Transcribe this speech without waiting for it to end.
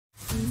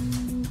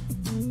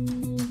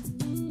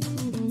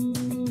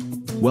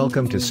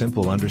Welcome to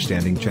Simple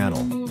Understanding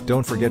channel.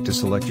 Don't forget to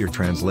select your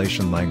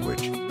translation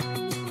language.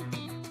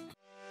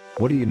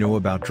 What do you know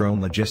about drone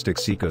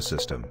logistics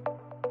ecosystem?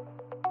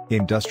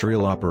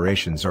 Industrial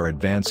operations are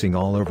advancing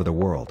all over the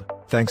world,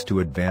 thanks to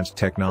advanced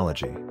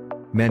technology.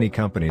 Many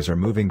companies are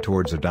moving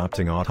towards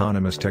adopting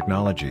autonomous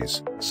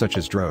technologies, such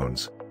as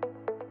drones.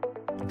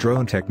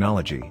 Drone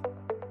technology.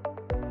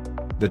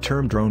 The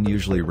term drone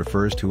usually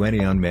refers to any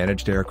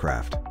unmanaged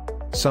aircraft,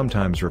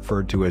 sometimes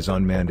referred to as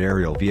unmanned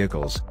aerial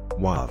vehicles,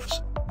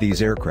 UAVs.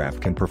 These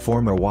aircraft can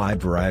perform a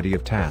wide variety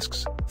of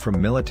tasks,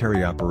 from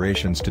military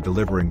operations to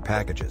delivering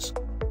packages.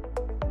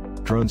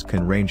 Drones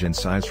can range in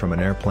size from an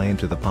airplane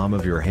to the palm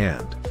of your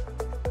hand.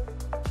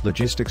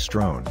 Logistics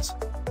drones.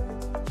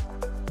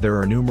 There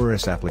are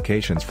numerous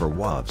applications for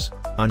UAVs,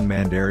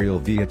 unmanned aerial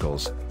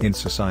vehicles, in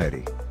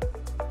society.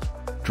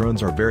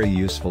 Drones are very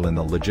useful in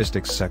the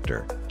logistics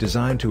sector,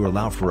 designed to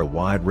allow for a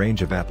wide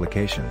range of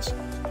applications.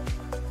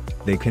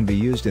 They can be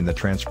used in the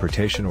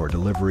transportation or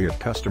delivery of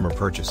customer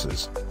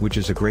purchases, which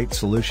is a great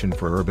solution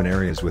for urban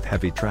areas with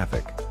heavy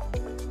traffic.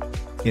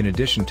 In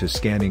addition to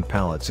scanning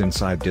pallets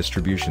inside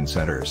distribution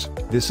centers,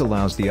 this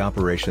allows the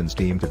operations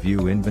team to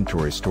view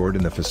inventory stored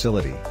in the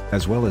facility,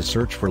 as well as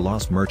search for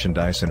lost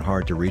merchandise in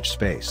hard-to-reach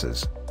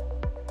spaces.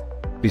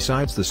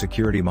 Besides the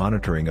security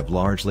monitoring of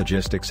large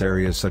logistics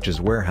areas such as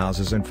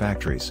warehouses and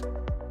factories.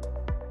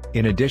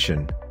 In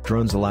addition,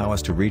 drones allow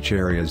us to reach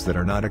areas that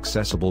are not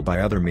accessible by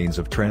other means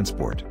of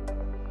transport.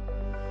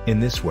 In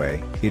this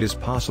way, it is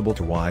possible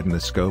to widen the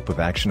scope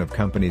of action of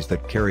companies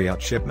that carry out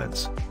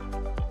shipments.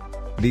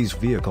 These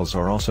vehicles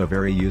are also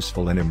very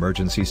useful in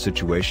emergency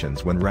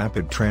situations when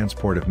rapid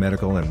transport of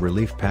medical and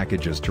relief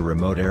packages to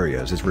remote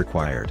areas is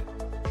required.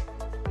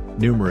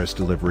 Numerous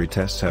delivery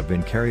tests have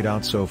been carried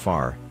out so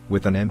far,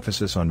 with an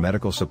emphasis on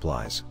medical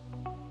supplies.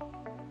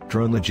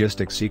 Drone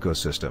logistics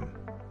ecosystem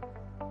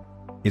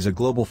is a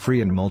global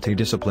free and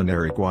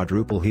multidisciplinary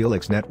quadruple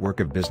helix network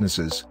of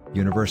businesses,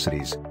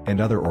 universities, and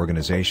other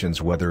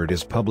organizations, whether it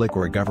is public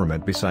or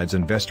government, besides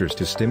investors,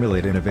 to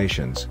stimulate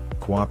innovations,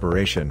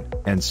 cooperation,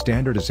 and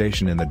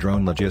standardization in the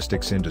drone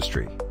logistics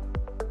industry.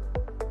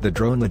 The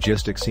drone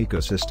logistics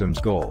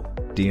ecosystem's goal,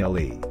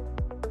 DLE,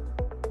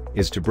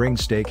 is to bring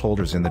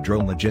stakeholders in the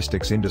drone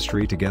logistics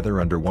industry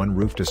together under one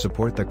roof to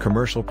support the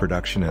commercial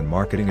production and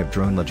marketing of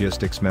drone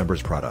logistics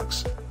members'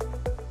 products.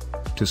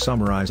 To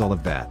summarize all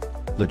of that,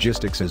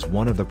 logistics is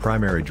one of the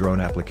primary drone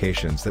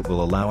applications that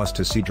will allow us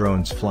to see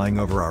drones flying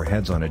over our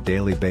heads on a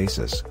daily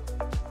basis.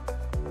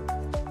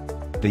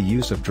 The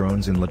use of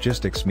drones in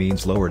logistics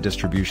means lower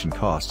distribution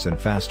costs and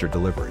faster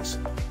deliveries,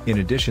 in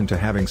addition to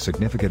having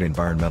significant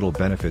environmental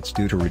benefits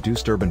due to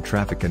reduced urban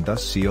traffic and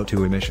thus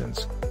CO2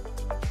 emissions.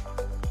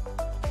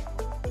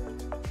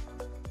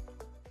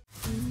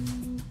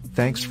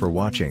 Thanks for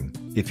watching.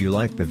 If you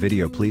liked the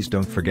video, please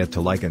don't forget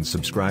to like and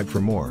subscribe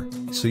for more.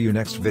 See you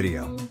next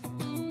video.